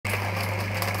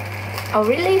Oh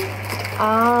really?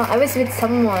 I was with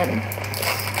someone.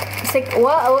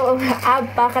 Wow,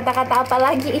 apa kata-kata apa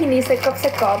lagi ini?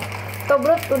 Sekop.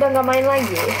 Tobrot udah nggak main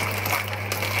lagi.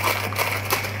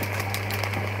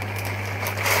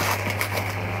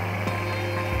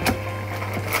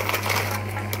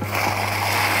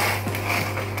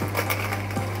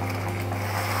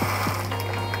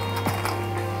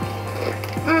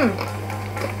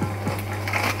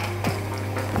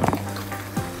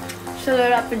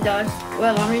 Selera pedas.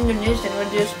 Well, I'm Indonesian. What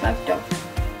do you expect of?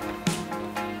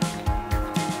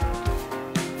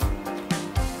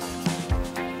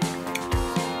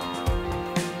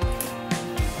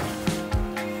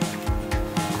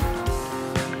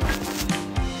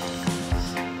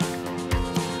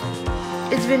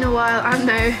 It's been a while. I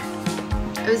know.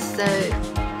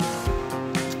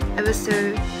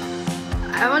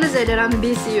 I want to say that I'm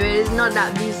busy, but it's not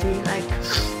that busy. Like,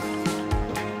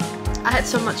 I had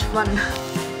so much fun.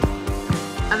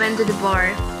 I went to the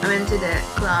bar, I went to the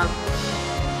club,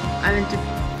 I went to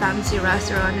fancy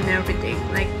restaurant and everything.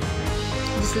 Like,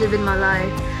 just living my life.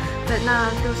 But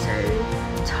now I feel so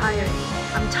tired.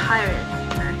 I'm tired.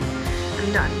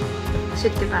 I'm done.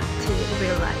 Should get back to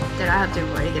real life. That I have to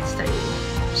work and study.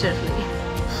 Seriously.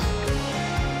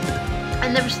 I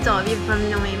never stop you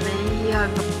from knowing me. You have.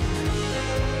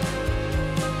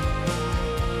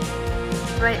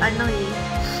 Right, I know you.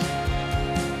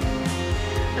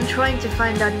 I'm trying to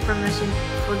find out information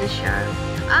for the show.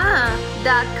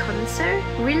 That concert?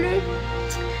 Really?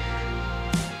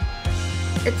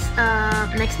 It's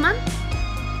next month?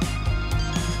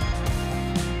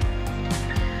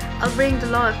 I'll bring the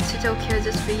love to Tokyo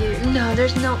just for you. No,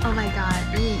 there's no, oh my god.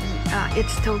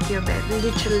 It's Tokyo, babe.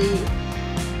 Literally,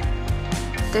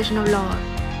 there's no love.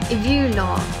 If you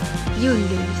love, you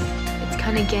lose. It's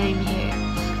kind of game here.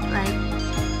 Like,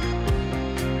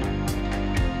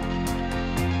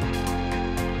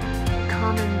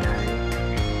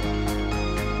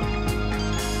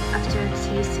 after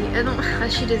TC, I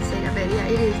shouldn't say that, but yeah,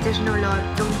 it is. There's no love.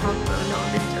 Don't hope for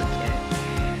love in Tokyo.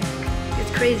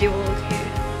 It's crazy world here.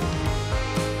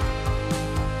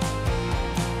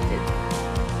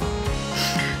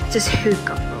 Just hook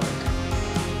up world.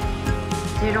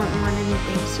 They don't want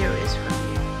anything serious from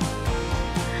you.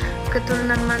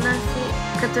 Keturunan mana sih?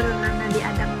 Keturunan Nabi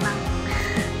Adam bang.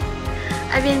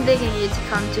 I've been begging you to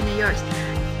come to New York.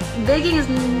 Begging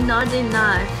is not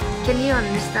enough. Can you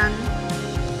understand?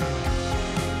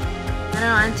 I don't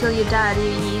know, until you die,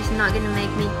 he's not gonna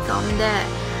make me come there.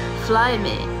 Flying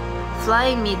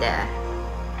me there.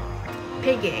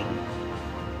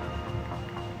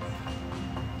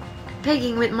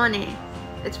 Pegging with money.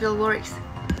 It will works.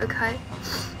 Okay.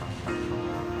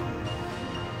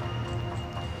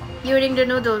 You eating the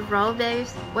noodle raw,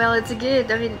 babes? Well, it's good.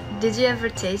 I mean, did you ever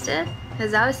taste it?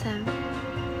 It's awesome.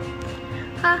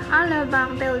 Halo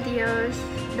Bang Peldios.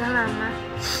 Dah lama.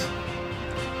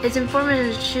 It's important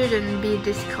and shouldn't be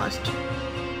discussed.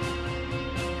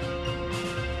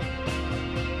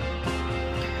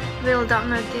 Will that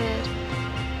not good?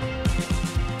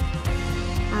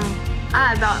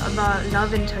 About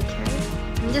love in Turkey.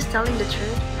 I'm just telling the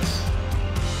truth.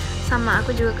 Sama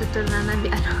aku juga keturunan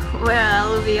Nabi Adam.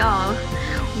 Well, we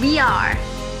are.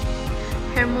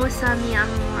 Hermosa mi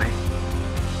amor.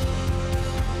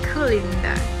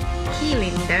 Kulinder.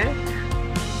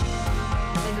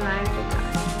 Admire the God.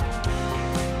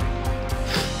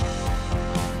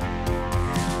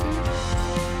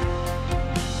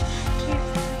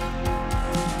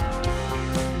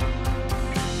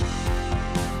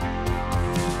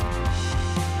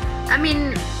 I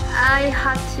mean, I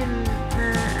had to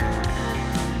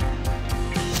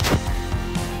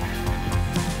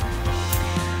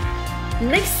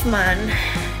next month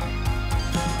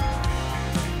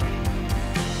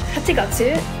 8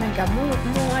月なんかもう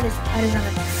あれじゃな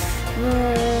いも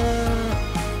う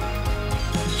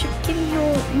出勤表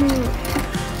もう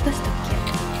出したっけ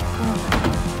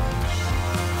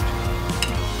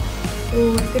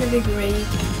Oh, it's gonna be great.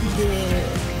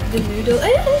 The noodle.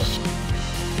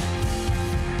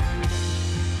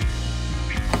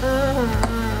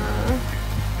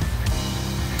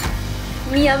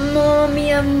 Mi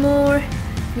amor.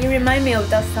 You remind me of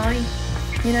that song.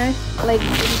 You know, like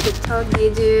in TikTok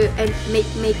they do and make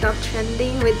makeup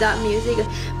trending with that music.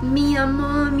 Mi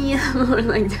amor,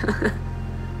 like that.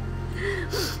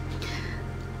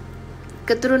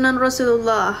 Keturunan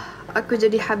Rasulullah, aku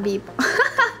jadi Habib.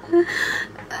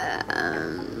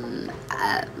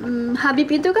 Habib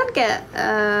itu kan kayak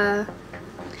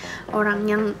orang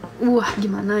yang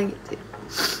gimana gitu.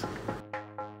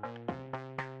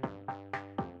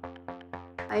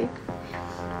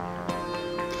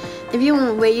 If if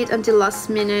you wait until last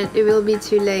minute, it will be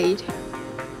too late.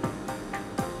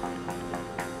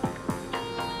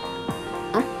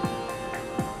 Huh?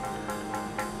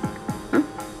 Huh?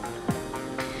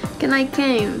 Can I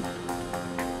come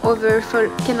over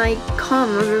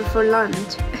for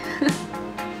lunch?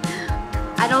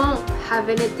 I don't have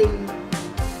anything,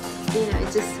 you know,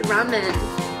 it's just ramen.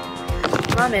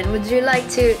 Ramen, would you like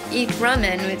to eat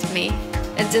ramen with me?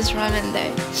 It's just ramen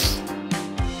day.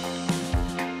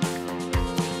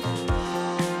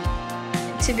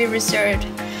 To be reserved.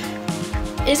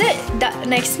 Is it that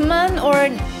next month or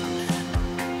 9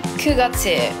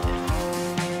月?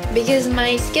 Because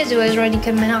my schedule is already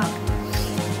coming up.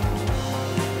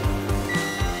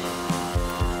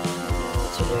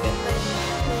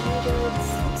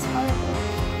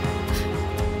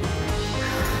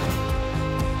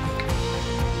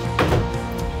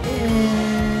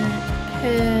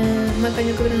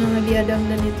 Makanya aku bilang Nabi Adam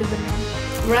dan itu benar,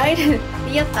 right?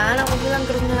 Iya kan, aku bilang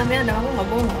keturunan Nabi Adam, aku nggak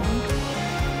bohong.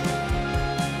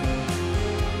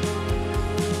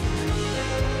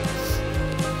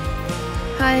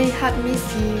 I have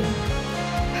missed you.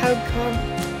 How come?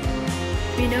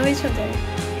 We know each other.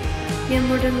 Yeah,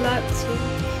 more than lots.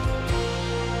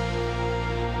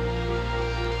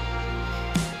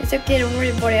 It's okay, don't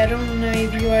worry about it. I don't know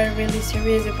if you are really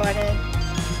serious about it.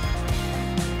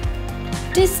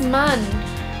 This month,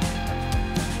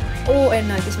 or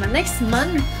not this month, next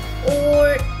month,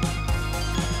 or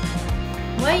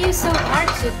why are you so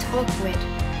hard to talk with?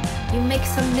 You make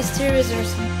some mysterious or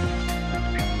something.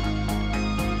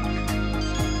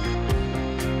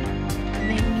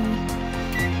 Maybe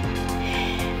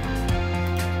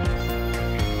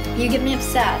you get me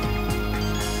upset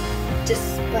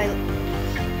just by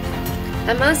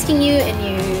I'm asking you and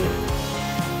you.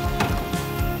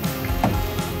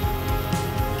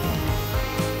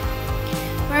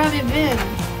 Where have you been?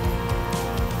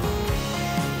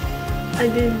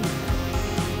 I've been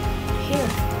here.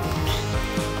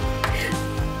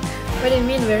 What do you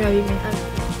mean, where have you been?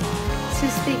 To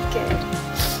speak good.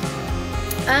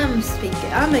 I'm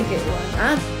speaking. I'm a good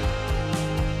one.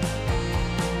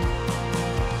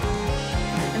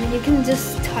 I mean, you can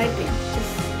just type it.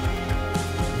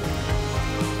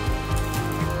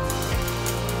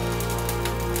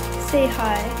 Just say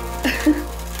hi.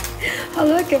 I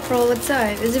look at for all the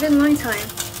time. It's been a long time.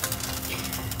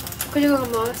 Aku juga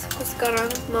mau. Aku sekarang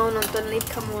mau nonton Lihat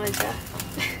Kamu Aja.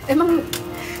 Emang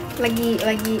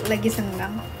lagi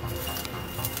senggang.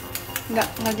 Nggak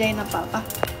ngerjain apa-apa.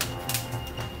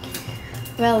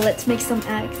 Well, let's make some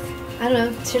eggs. I don't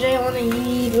know. Today I wanna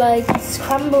eat like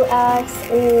scrambled eggs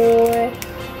or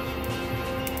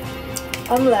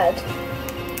omelette.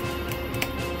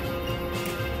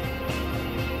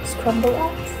 Scrambled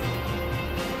eggs.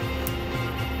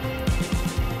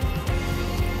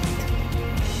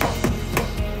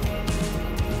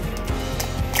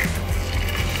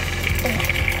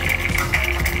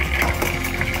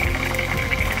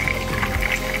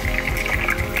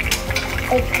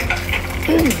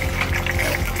 Okay.